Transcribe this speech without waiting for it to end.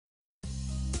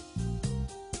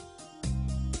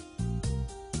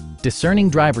Discerning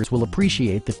drivers will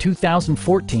appreciate the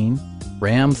 2014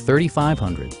 Ram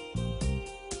 3500.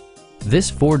 This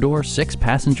four-door,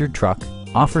 six-passenger truck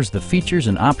offers the features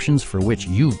and options for which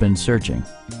you've been searching.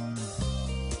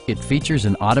 It features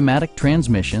an automatic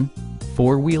transmission,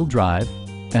 four-wheel drive,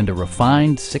 and a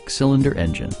refined six-cylinder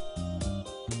engine.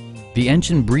 The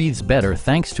engine breathes better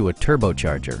thanks to a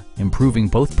turbocharger, improving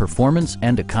both performance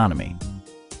and economy.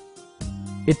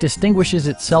 It distinguishes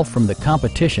itself from the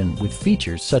competition with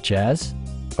features such as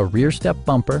a rear step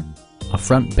bumper, a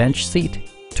front bench seat,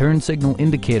 turn signal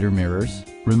indicator mirrors,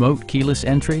 remote keyless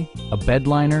entry, a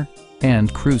bedliner,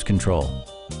 and cruise control.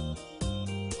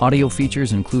 Audio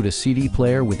features include a CD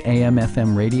player with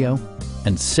AM/FM radio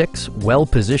and 6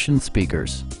 well-positioned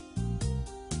speakers.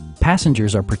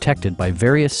 Passengers are protected by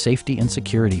various safety and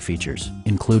security features,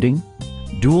 including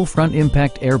dual front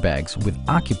impact airbags with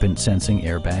occupant sensing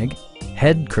airbag,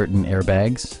 head curtain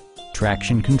airbags,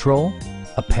 traction control,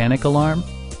 a panic alarm,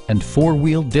 and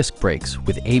four-wheel disc brakes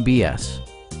with ABS.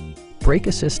 Brake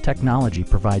Assist technology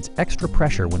provides extra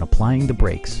pressure when applying the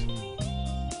brakes.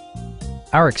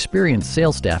 Our experienced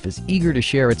sales staff is eager to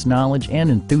share its knowledge and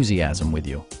enthusiasm with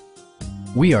you.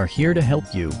 We are here to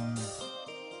help you.